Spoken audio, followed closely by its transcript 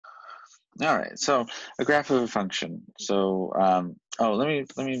All right, so a graph of a function. So, oh, let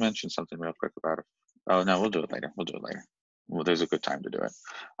me mention something real quick about it. Oh no, we'll do it later. We'll do it later. Well, there's a good time to do it.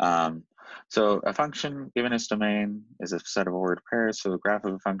 Um, so a function given its domain is a set of ordered pairs. So the graph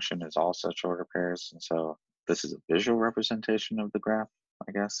of a function is all such ordered pairs. And so this is a visual representation of the graph,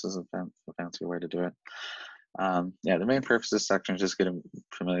 I guess, is a fancy way to do it. Yeah, the main purpose of this section is just getting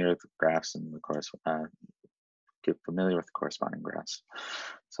familiar with the graphs and the course, get familiar with the corresponding graphs.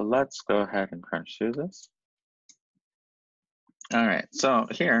 So let's go ahead and crunch through this. All right, so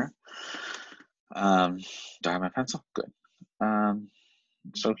here, do I have my pencil? Good. Um,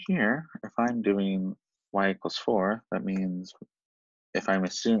 so here, if I'm doing y equals 4, that means if I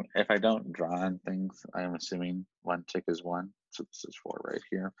don't draw in things, I'm assuming one tick is 1. So this is 4 right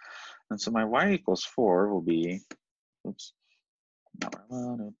here. And so my y equals 4 will be, oops, not what I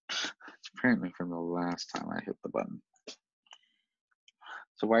wanted. It's apparently from the last time I hit the button.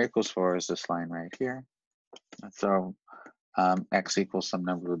 So y equals 4 is this line right here. And so x equals some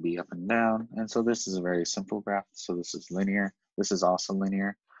number would be up and down. And so this is a very simple graph. So this is linear. This is also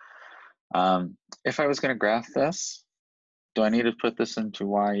linear. If I was going to graph this, do I need to put this into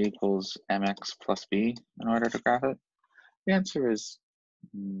y equals mx plus b in order to graph it? The answer is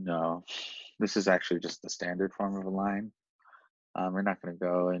no. This is actually just the standard form of a line. We're not going to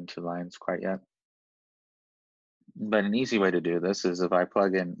go into lines quite yet. But an easy way to do this is if I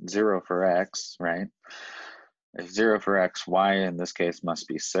plug in 0 for x, right? If 0 for x, y in this case must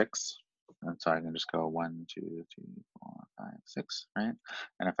be 6. And so I can just go 1, 2, 3, 4, 5, 6, right?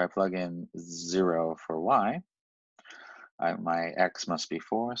 And if I plug in 0 for y, my x must be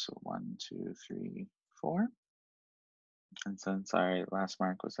 4. So 1, 2, 3, 4. And since our last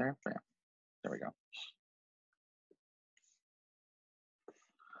mark was there, yeah, there we go.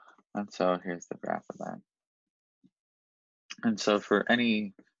 And so here's the graph of that. And so for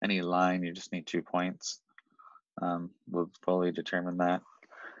any line, you just need 2 points. We'll fully determine that.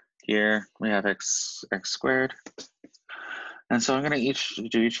 Here we have x squared. And so I'm going to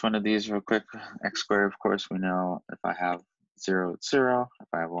do each one of these real quick. X squared, of course, we know if I have 0, it's 0. If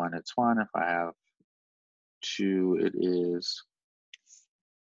I have 1, it's 1. If I have 2, it is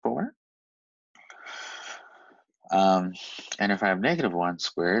 4. And if I have negative 1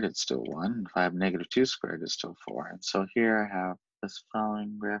 squared, it's still 1. If I have negative 2 squared, it's still 4. And so here I have this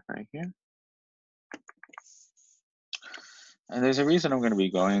following graph right here. And there's a reason I'm going to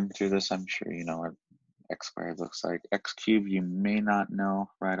be going through this. I'm sure you know what x squared looks like. X cubed you may not know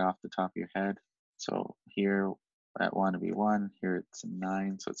right off the top of your head. So here at 1 to be 1, here it's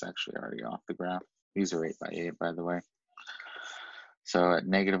 9, so it's actually already off the graph. These are 8 by 8, by the way. So at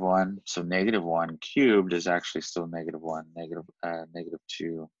negative 1, so negative 1 cubed is actually still negative 1, negative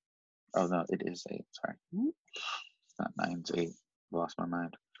 2. Oh no, it is 8, sorry. It's not 9, it's 8. Lost my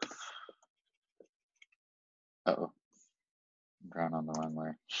mind. Uh-oh, I'm drawing on the wrong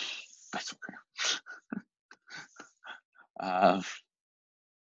way. That's okay.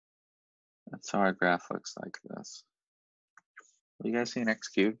 So our graph looks like this. Have you guys seen x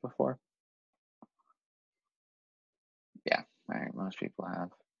cubed before? Yeah, right, most people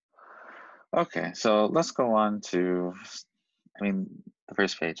have. Okay, so let's go on to, I mean, the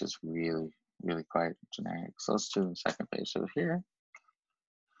first page is really, really quite generic. So let's do the second page. So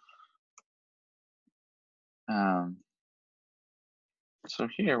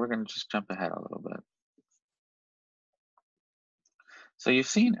here, we're going to just jump ahead a little bit. So you've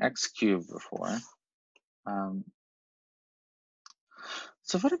seen x cubed before.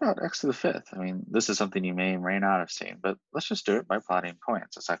 So what about x to the fifth? I mean, this is something you may or may not have seen, but let's just do it by plotting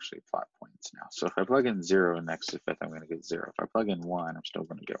points. Let's actually plot points now. So if I plug in 0 in x to the fifth, I'm going to get 0. If I plug in 1, I'm still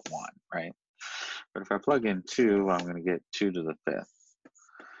going to get 1, right? But if I plug in 2, I'm going to get 2 to the fifth.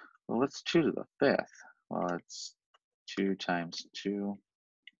 Well, what's 2 to the fifth? Well, it's 2 times 2.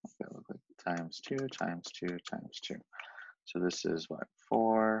 Okay, look like times 2 times 2 times 2. So this is what?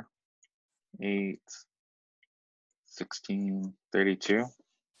 4, 8, 16, 32.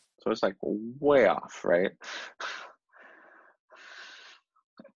 So it's like way off, right?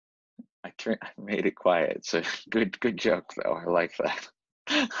 I made it quiet. So good joke though. I like that.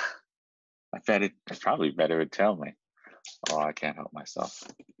 I bet it's probably better would tell me. Oh, I can't help myself.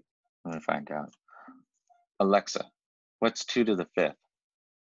 Let me find out. Alexa, what's 2 to the fifth?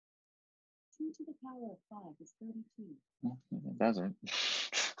 2 to the power of 5 is 32. It doesn't.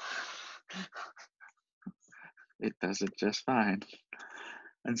 It does it just fine.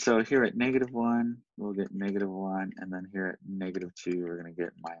 And so here at negative 1, we'll get negative 1. And then here at negative 2, we're going to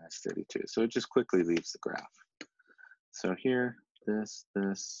get minus 32. So it just quickly leaves the graph. So here, this,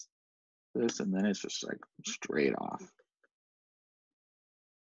 this, this, and then it's just like straight off.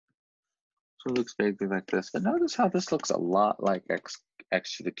 So it looks vaguely like this, but notice how this looks a lot like x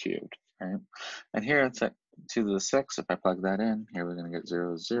to the cubed, right? And here it's at 2 to the 6. If I plug that in, here we're going to get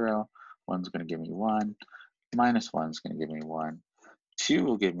 0, 0. 1's going to give me 1. Minus 1 is going to give me 1. 2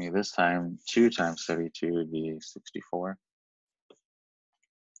 will give me this time 2 times 32 would be 64.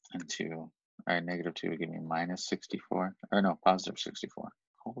 And 2, all right, negative 2 would give me minus 64. Or no, positive 64.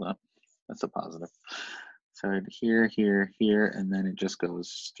 Hold up, that's a positive. So here, here, here, and then it just goes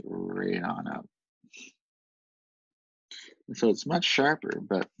straight on up. And so it's much sharper,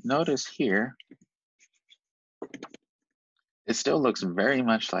 but notice here, it still looks very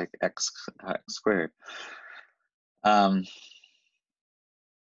much like x squared.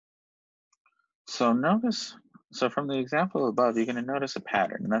 So notice, so from the example above, you're going to notice a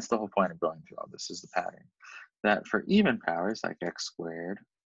pattern, and that's the whole point of going through all this is the pattern. That for even powers, like x squared,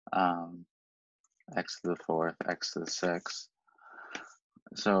 x to the 4th, x to the 6th,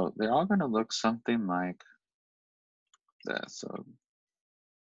 so they're all going to look something like this. So,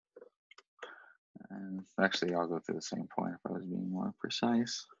 and actually, I'll go through the same point if I was being more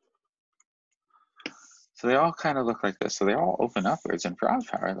precise. So they all kind of look like this. So they all open upwards, and for odd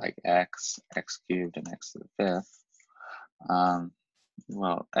power, like x, x cubed, and x to the 5th,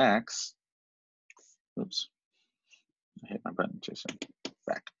 well, x, oops, I hit my button too soon,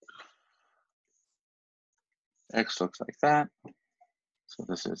 back. X looks like that. So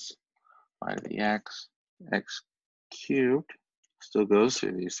this is y to the x cubed still goes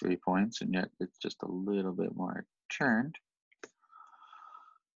through these 3 points, and yet it's just a little bit more turned.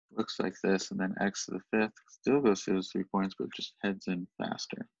 Looks like this, and then x to the 5th still goes through those 3 points, but just heads in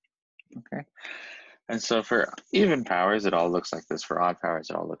faster. Okay. And so for even powers, it all looks like this. For odd powers,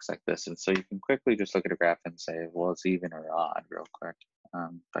 it all looks like this. And so you can quickly just look at a graph and say, well, it's even or odd real quick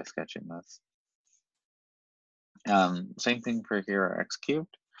by sketching this. Same thing for here, our x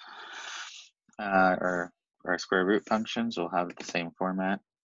cubed, or our square root functions will have the same format.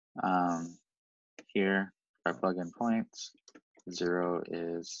 Here, if I plug in points, 0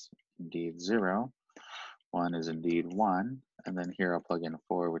 is indeed 0, 1 is indeed 1, and then here I'll plug in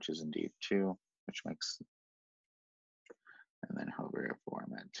 4, which is indeed 2, which makes, and then hover a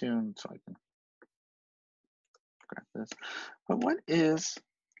format tune so I can graph this. But what is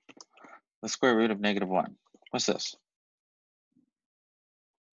the square root of -1? What's this?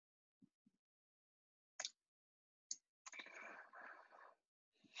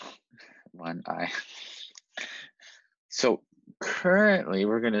 One I. So currently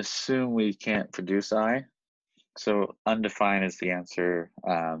we're going to assume we can't produce I. So undefined is the answer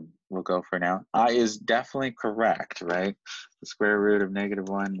we'll go for now. I is definitely correct, right? The square root of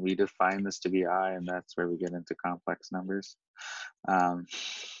 -1, we define this to be I, and that's where we get into complex numbers.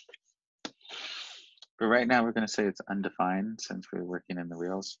 But right now we're going to say it's undefined since we're working in the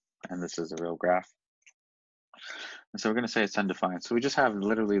reals, and this is a real graph. And so we're going to say it's undefined. So we just have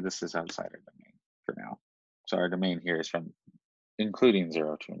literally this is outside our domain for now. So our domain here is from including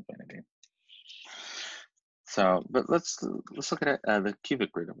 0 to infinity. So, but let's look at the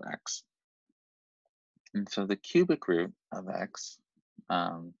cubic root of x. And so the cubic root of x,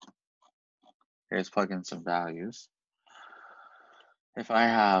 here's plug in some values. If I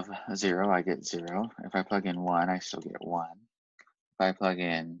have 0, I get 0. If I plug in 1, I still get 1. If I plug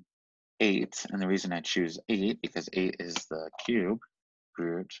in 8, and the reason I choose 8, because 8 is the cube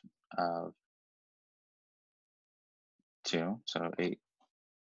root of 2. So 8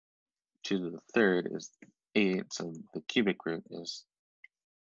 to the 3rd is 8, so the cubic root is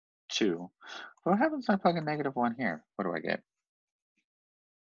 2. What happens if I plug in -1 here? What do I get?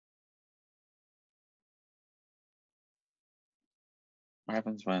 What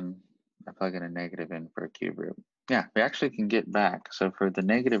happens when I plug in a negative in for a cube root? Yeah, we actually can get back. So for the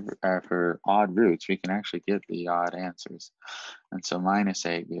negative, for odd roots, we can actually get the odd answers. And so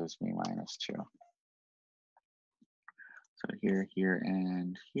 -8 gives me -2. So here, here,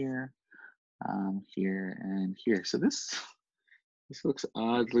 and here, here, and here. So this looks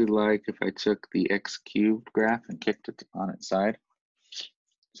oddly like if I took the x cubed graph and kicked it on its side.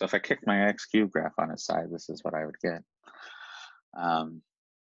 So if I kick my x cubed graph on its side, this is what I would get.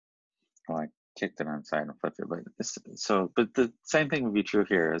 Well, I kicked it on its side and flipped it, but but the same thing would be true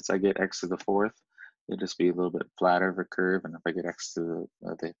here. As I get x to the 4th, it'd just be a little bit flatter of a curve, and if I get x to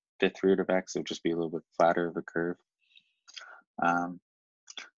the 5th root of x, it would just be a little bit flatter of a curve.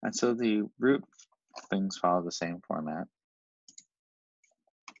 And so the root things follow the same format.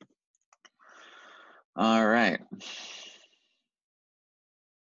 All right.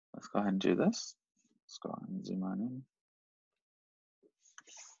 Let's go ahead and do this. Let's go ahead and zoom on in.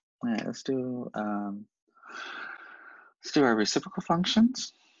 All right, let's do our reciprocal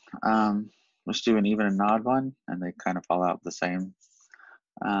functions. let's do an even and odd one, and they kind of fall out the same.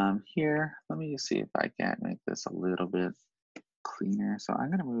 Here, let me see if I can't make this a little bit cleaner. So I'm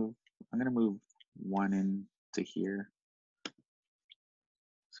gonna move one into here.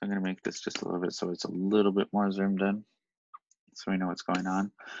 So I'm gonna make this just a little bit so it's a little bit more zoomed in, so we know what's going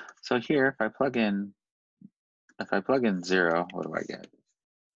on. So here, if I plug in 0, what do I get?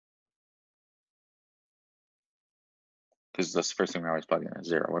 Because that's the first thing we always plug in is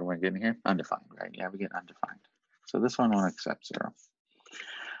 0. What am I getting here? Undefined, right? Yeah, we get undefined. So this one won't accept 0.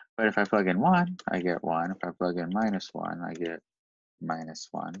 But if I plug in 1, I get 1. If I plug in -1, I get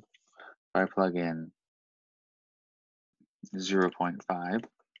 -1. If I plug in 0.5,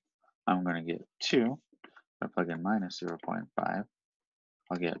 I'm going to get 2. If I plug in -0.5,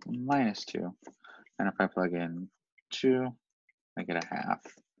 I'll get -2. And if I plug in 2, I get a half.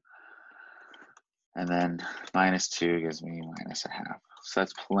 And then -2 gives me -0.5. So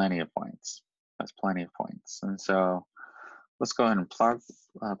that's plenty of points. That's plenty of points. And so let's go ahead and plot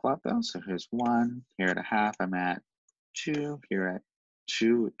those. So here's 1, here at a half, I'm at 2, here at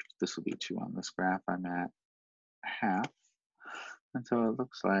 2, this will be 2 on this graph, I'm at a half. And so it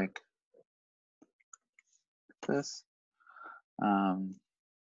looks like this.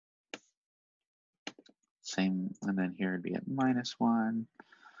 Same, and then here it'd be at -1,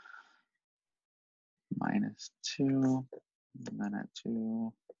 -2, and then at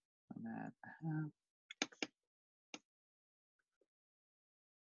 2, and at a half.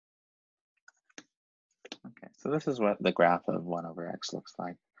 Okay, so this is what the graph of 1 over x looks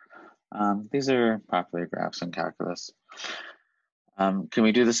like. These are popular graphs in calculus. Can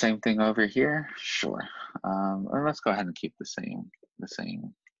we do the same thing over here? Sure. Or let's go ahead and keep the same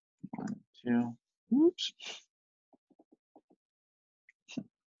 1, 2. Oops. 2,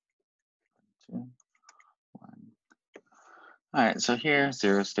 1. All right, so here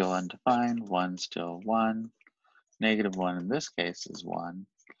 0 is still undefined, 1 still 1. -1 in this case is 1.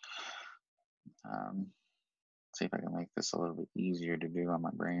 See if I can make this a little bit easier to do on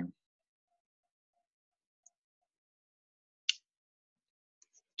my brain.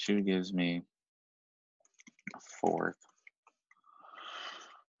 2 gives me a fourth.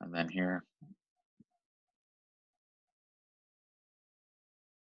 And then here,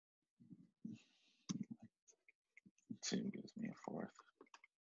 2 gives me a fourth.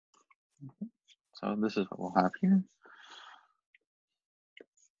 So this is what we'll have here.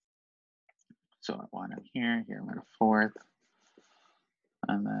 So I want it here I'm at a fourth.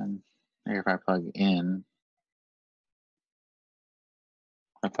 And then here if I plug in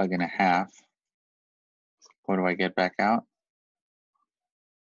a half, what do I get back out?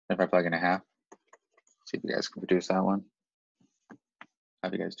 If I plug in a half, see if you guys can produce that one.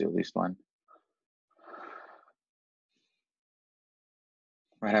 Have you guys do at least one.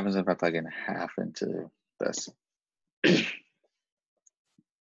 What happens if I plug in a half into this?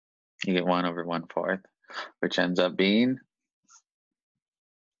 You get 1 over 1/4, which ends up being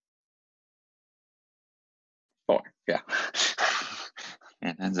 4. Yeah.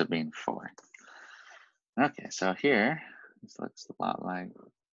 It ends up being 4. Okay, so here, this looks a lot like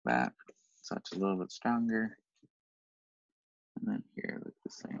that. So it's a little bit stronger. And then here, look the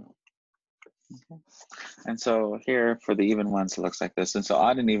same. Okay. And so here for the even ones, it looks like this. And so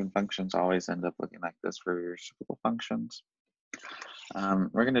odd and even functions always end up looking like this for your reciprocal functions.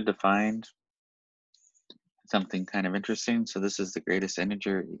 We're going to define something kind of interesting. So this is the greatest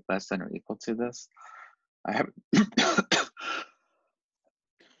integer less than or equal to this. I have,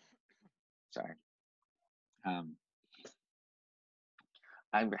 sorry.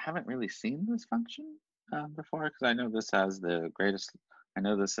 I haven't really seen this function before because I know this has the greatest, I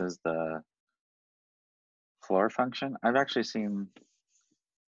know this is the floor function. I've actually seen,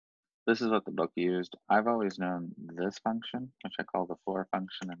 this is what the book used. I've always known this function, which I call the floor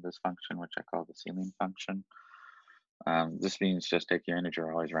function, and this function, which I call the ceiling function. This means just take your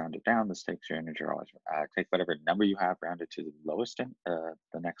integer, always round it down. This takes your integer, always take whatever number you have, round it to the lowest, the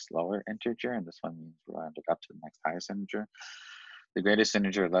next lower integer, and this one means round it up to the next highest integer. The greatest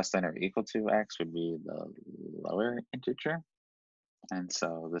integer less than or equal to x would be the lower integer. And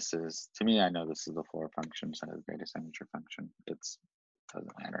so this is, to me, I know this is the floor function, so the greatest integer function. It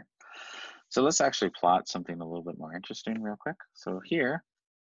doesn't matter. So let's actually plot something a little bit more interesting real quick. So here,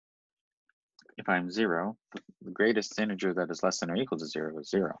 if I'm 0, the greatest integer that is less than or equal to 0 is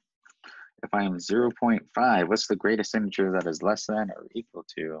 0. If I am 0.5, what's the greatest integer that is less than or equal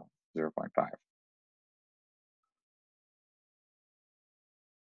to 0.5?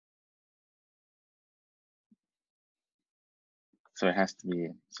 So it has to be,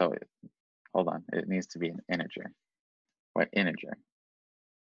 hold on, it needs to be an integer. What integer?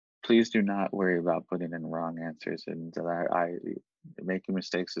 please do not worry about putting in wrong answers. And making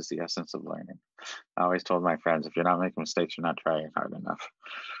mistakes is the essence of learning. I always told my friends, if you're not making mistakes, you're not trying hard enough.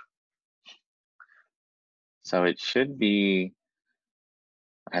 So it should be,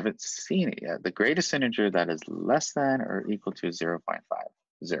 I haven't seen it yet. The greatest integer that is less than or equal to 0.50.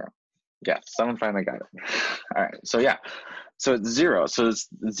 Yeah, someone finally got it. All right, so yeah, so it's 0. So it's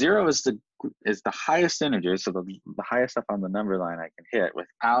 0 is the highest integer, so the highest up on the number line I can hit with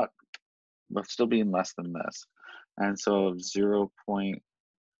still being less than this. And so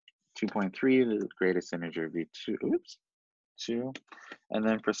 0.2.3, the greatest integer would be 2. Oops, 2. And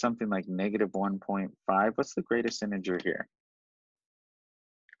then for something like negative 1.5, what's the greatest integer here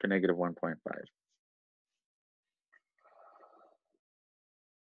for negative 1.5?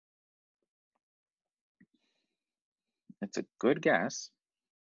 It's a good guess.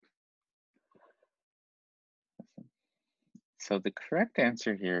 So the correct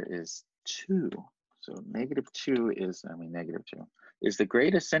answer here is 2. So negative 2 is, negative 2 is the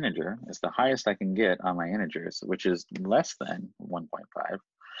greatest integer, is the highest I can get on my integers, which is less than 1.5.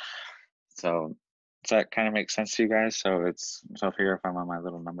 So does that kind of make sense to you guys? So here, if I'm on my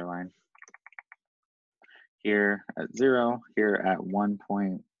little number line, here at 0, here at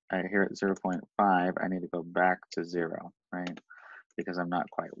 0.5, I need to go back to 0, right? Because I'm not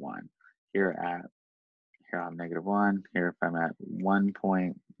quite 1. Here I'm negative 1. Here, if I'm at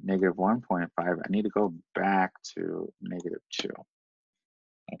negative 1.5, I need to go back to negative 2.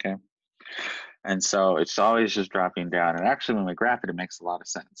 Okay. And so it's always just dropping down. And actually, when we graph it, it makes a lot of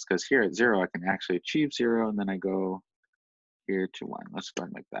sense because here at 0, I can actually achieve 0, and then I go here to 1. Let's go ahead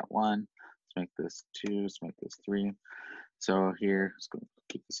and make that 1. Let's make this 2. Let's make this 3. So here, let's go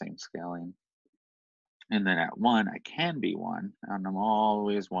keep the same scaling. And then at 1, I can be 1, and I'm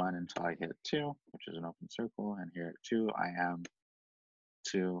always 1 until I hit 2, which is an open circle. And here at 2, I am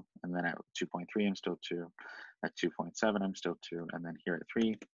 2. And then at 2.3, I'm still 2. At 2.7, I'm still 2. And then here at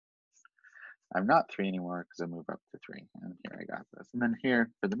 3, I'm not 3 anymore because I move up to 3. And here I got this. And then here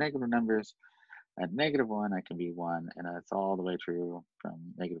for the negative numbers, at negative 1, I can be 1. And that's all the way through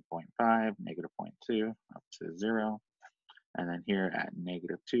from negative 0.5, negative 0.2, up to 0. And then here at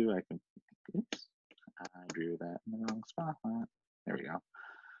negative 2, I can, oops, I drew that in the wrong spot. There we go.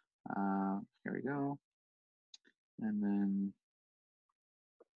 Here we go. And then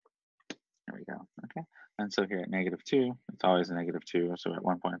there we go. Okay. And so here at negative 2, it's always a negative 2. So at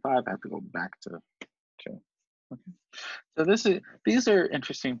 1.5, I have to go back to 2. Okay. So these are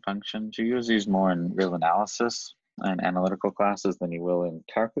interesting functions. You use these more in real analysis and analytical classes than you will in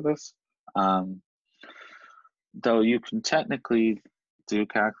calculus. Though you can technically do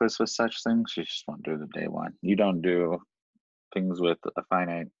calculus with such things, you just won't do it day one. You don't do things with a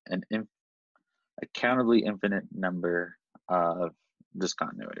finite and accountably infinite number of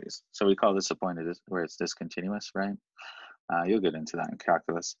discontinuities. So we call this a point where it's discontinuous, right? You'll get into that in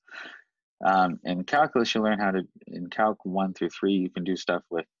calculus. In calculus, you learn how to, in Calc 1 through 3, you can do stuff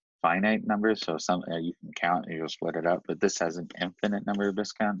with finite numbers. So some you can count and you'll split it up, but this has an infinite number of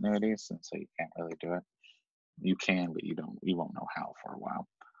discontinuities, and so you can't really do it. You can, but you won't know how for a while.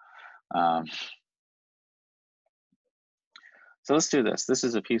 So let's do this. This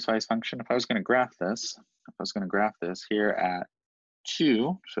is a piecewise function. If I was going to graph this, here at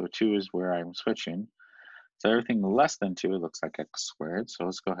 2, so 2 is where I'm switching. So everything less than 2, it looks like x squared. So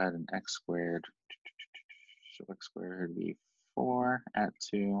let's go ahead and x squared. So x squared would be 4 at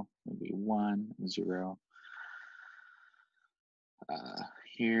 2, would be 1, 0.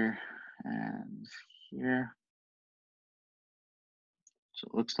 Here and here. So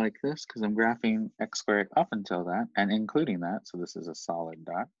it looks like this because I'm graphing x squared up until that and including that. So this is a solid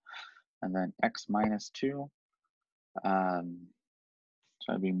dot. And then x minus 2. So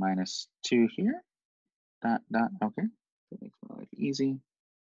it'd be minus 2 here. Dot, dot. Okay. That makes my life easy.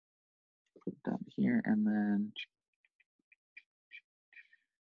 Put that here and then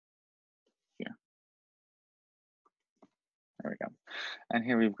here. There we go. And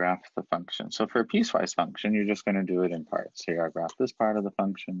here we've graphed the function. So for a piecewise function, you're just going to do it in parts. Here I graph this part of the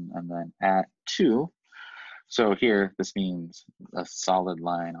function, and then at 2. So here, this means a solid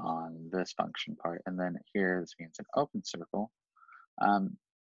line on this function part. And then here, this means an open circle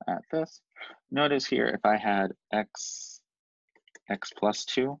at this. Notice here, if I had x plus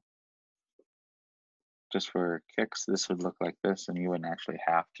 2, just for kicks, this would look like this, and you wouldn't actually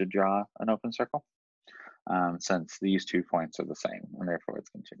have to draw an open circle since these 2 points are the same, and therefore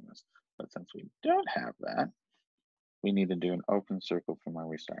it's continuous. But since we don't have that, we need to do an open circle from where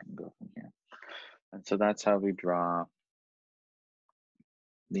we start and go from here. And so that's how we draw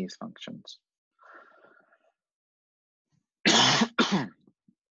these functions.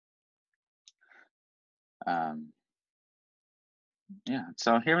 Yeah,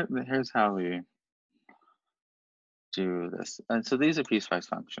 so here's how we do this. And so these are piecewise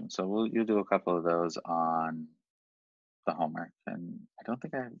functions. So you'll do a couple of those on the homework. And I don't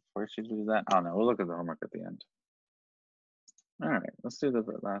think I forced you to do that. Oh no, we'll look at the homework at the end. All right, let's do the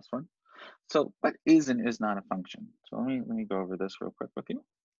last one. So what is and is not a function? So let me go over this real quick with you.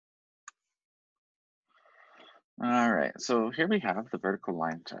 All right, so here we have the vertical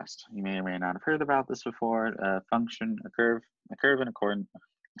line test. You may or may not have heard about this before. A function, a curve in a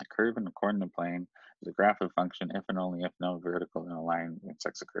coordinate plane is a graph of function if and only if no vertical in a line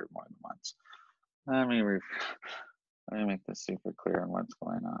intersects a curve more than once. Let me make this super clear on what's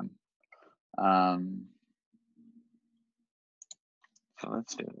going on. So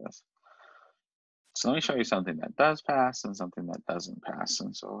let's do this. So let me show you something that does pass and something that doesn't pass.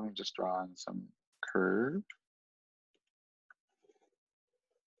 And so let me just draw in some curve.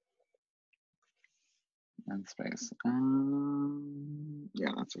 And space.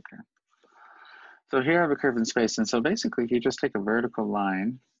 Yeah, that's okay. So here I have a curve in space. And so basically, if you just take a vertical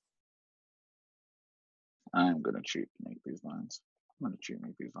line, I'm going to cheat make these lines. I'm going to cheat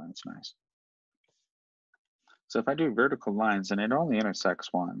make these lines nice. So if I do vertical lines and it only intersects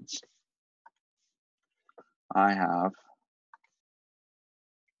once, I have,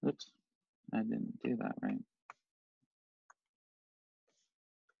 oops, I didn't do that right.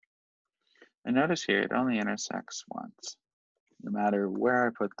 And notice here, it only intersects once, no matter where I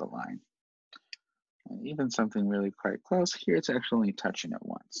put the line. And even something really quite close, here it's actually only touching it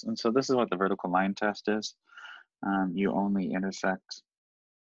once. And so this is what the vertical line test is. You only intersect,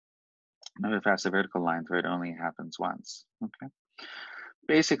 not if that's a vertical line where it only happens once, okay?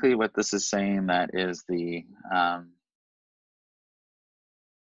 Basically what this is saying that is the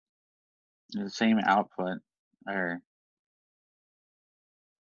same output, or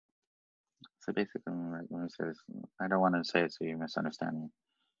so basically, let me say this, I don't want to say it so you misunderstand me.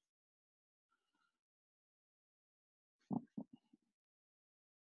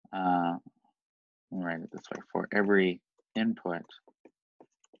 Let me write it this way. For every input,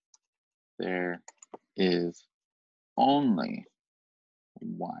 there is only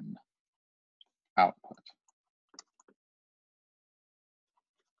one output.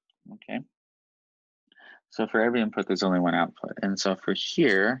 Okay. So for every input, there's only one output. And so for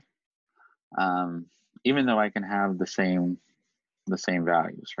here, even though I can have the same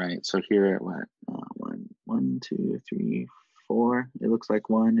values, right? So here at what? 1, 2, 3, 4. It looks like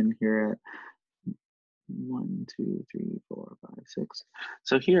 1, and here at 1, 2, 3, 4, 5, 6.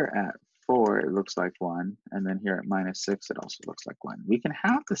 So here at 4, it looks like 1, and then here at -6, it also looks like 1. We can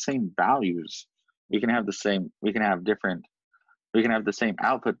have the same values. We can have the same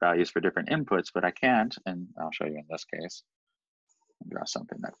output values for different inputs, but I can't, and I'll show you in this case, draw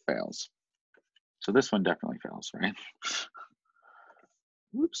something that fails. So this one definitely fails, right?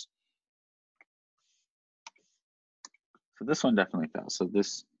 Whoops. So this one definitely fails. So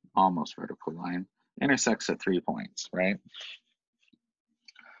this almost vertical line intersects at 3 points, right?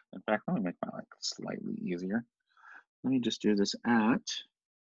 In fact, let me make my life slightly easier. Let me just do this at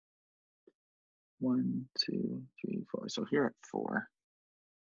 1, 2, 3, 4. So here at 4,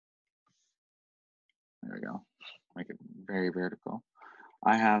 there we go. Make it very vertical.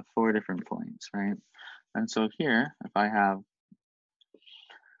 I have 4 different points, right? And so here, if I have,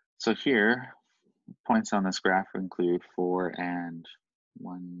 so here, points on this graph include 4 and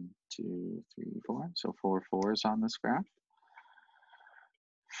 1, 2, 3, 4. So 4 4s on this graph.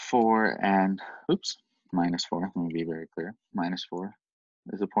 4 and, oops, -4. Let me be very clear. -4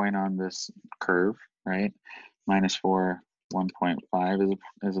 is a point on this curve, right? -4, 1.5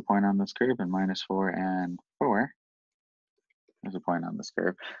 is a point on this curve, and -4 and 4 is a point on this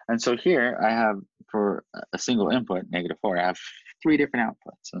curve. And so here I have, for a single input, -4, I have 3 different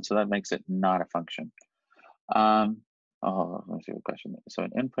outputs. And so that makes it not a function. Let me see what question. So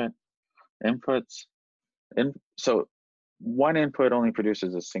an inputs, so one input only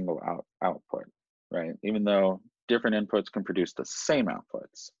produces a single output, right? Even though different inputs can produce the same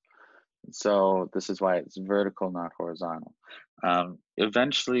outputs. So this is why it's vertical, not horizontal.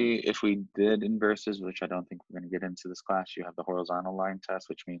 Eventually, if we did inverses, which I don't think we're going to get into this class, you have the horizontal line test,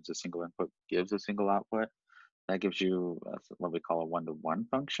 which means a single input gives a single output. That gives you what we call a one-to-one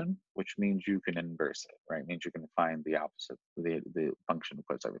function, which means you can inverse it, right? It means you can find the opposite, the function that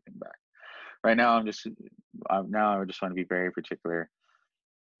puts everything back. Right now, I just want to be very particular.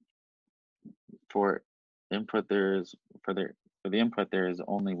 For input, for the input, there is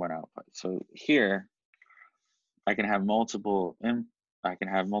only one output. So here, I can have multiple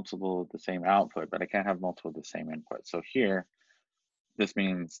the same output, but I can't have multiple the same input. So here, this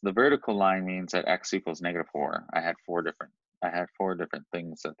means the vertical line means that x equals -4. I had four different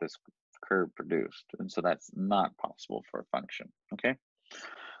things that this curve produced, and so that's not possible for a function. Okay.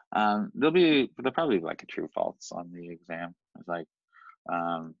 There'll probably be like a true false on the exam. It's like,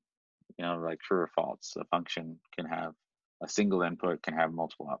 like true or false. A function can have a single input, can have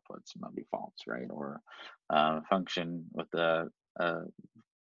multiple outputs, and that'll be false, right? Or a function with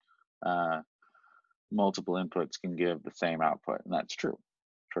multiple inputs can give the same output, and that's true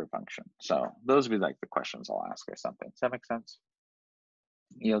for a function. So those would be like the questions I'll ask or something. Does that make sense?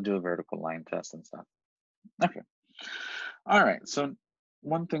 You'll do a vertical line test and stuff. Okay. All right. So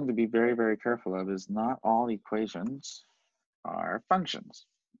one thing to be very, very careful of is not all equations are functions.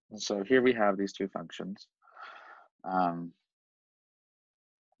 And so here we have these two functions.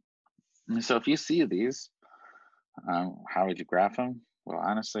 So if you see these, how would you graph them? Well,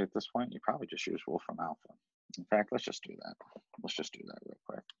 honestly, at this point, you probably just use Wolfram Alpha. In fact, let's just do that. Let's just do that real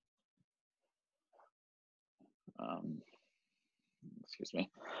quick. Excuse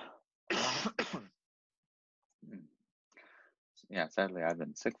me. Yeah, sadly, I've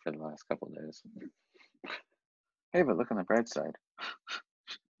been sick for the last couple of days. Hey, but look on the bright side.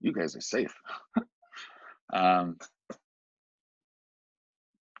 You guys are safe. Yeah,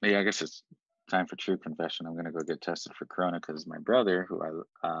 I guess it's time for true confession. I'm gonna go get tested for corona because my brother, who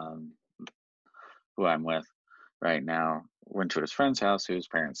I'm with right now, went to his friend's house whose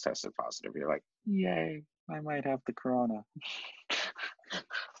parents tested positive. You're like, yay, I might have the corona.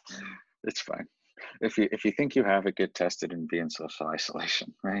 It's fine. If you think you have it, get tested and be in social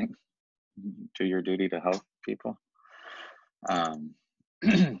isolation, right? Do your duty to help people. Fine.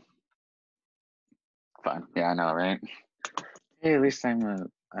 Yeah, I know, right? Hey, at least I'm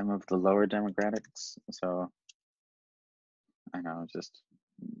of the lower demographics, so I know. Just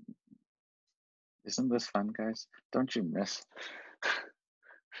isn't this fun, guys? Don't you miss?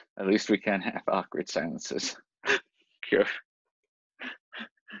 At least we can't have awkward silences.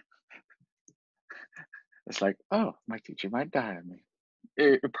 It's like, oh, my teacher might die on me.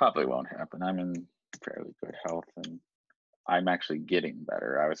 It probably won't happen. I'm in fairly good health, and I'm actually getting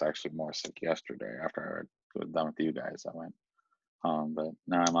better. I was actually more sick yesterday after I was done with you guys. I went home, but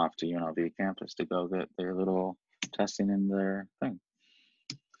now I'm off to UNLV campus to go get their little testing in their thing.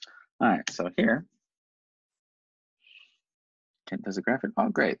 All right, so here, does it graph it? Oh,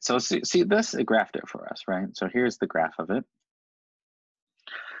 great. So see this, it graphed it for us, right? So here's the graph of it.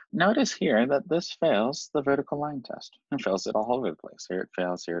 Notice here that this fails the vertical line test. It fails it all over the place. Here it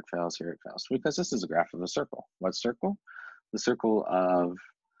fails, here it fails, here it fails, because this is a graph of a circle. What circle? The circle of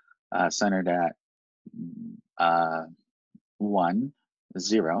centered at 1,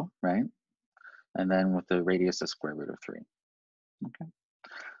 0, right? And then with the radius of square root of 3. Okay.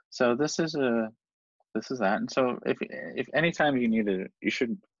 So this is that. And so if anytime you need to,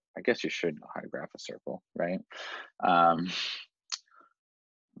 I guess you should know how to graph a circle, right?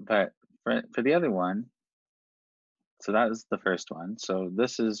 But for the other one, so that is the first one. So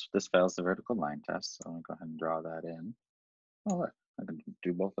this fails the vertical line test. So I'm gonna go ahead and draw that in. Oh, look, I can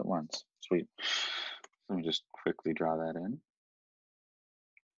do both at once. Sweet. Let me just quickly draw that in.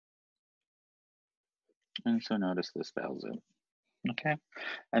 And so notice this fails it. Okay.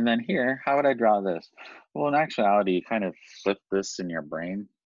 And then here, how would I draw this? Well, in actuality, you kind of flip this in your brain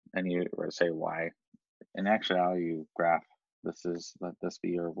and you say y. In actuality, you graph let this be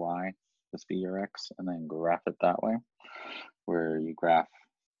your y, this be your x, and then graph it that way, where you graph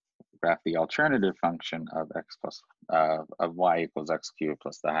the alternative function of x plus of y equals x cubed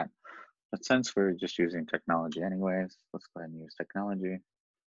plus that. But since we're just using technology anyways, let's go ahead and use technology.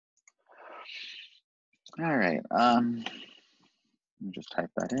 All right, let me just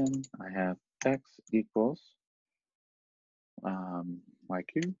type that in. I have x equals y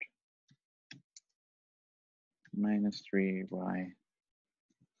cubed minus 3y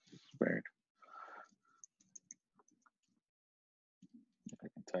squared. If I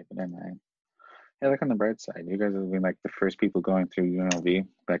can type it in right. Yeah, look on the bright side. You guys have been like the first people going through UNLV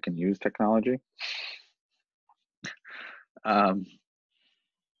that can use technology. That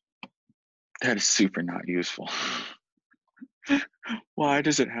is super not useful. Why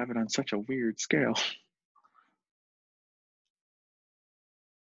does it have it on such a weird scale?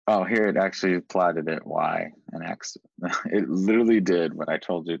 Oh, here it actually plotted it y and x. It literally did what I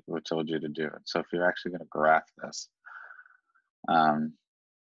told you to do. So if you're actually going to graph this,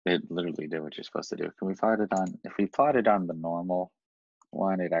 it literally did what you're supposed to do. Can we plot it on? If we plot it on the normal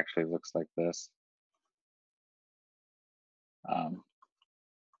one, it actually looks like this.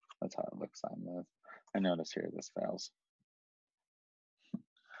 That's how it looks on this. I notice here this fails.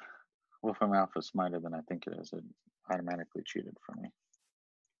 Wolfram Alpha is smarter than I think it is. It automatically cheated for me.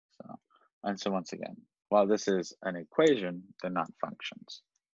 And so once again, while this is an equation, they're not functions.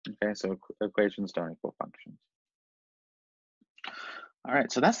 Okay, so equations don't equal functions. All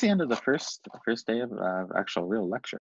right, so that's the end of the first day of actual real lecture.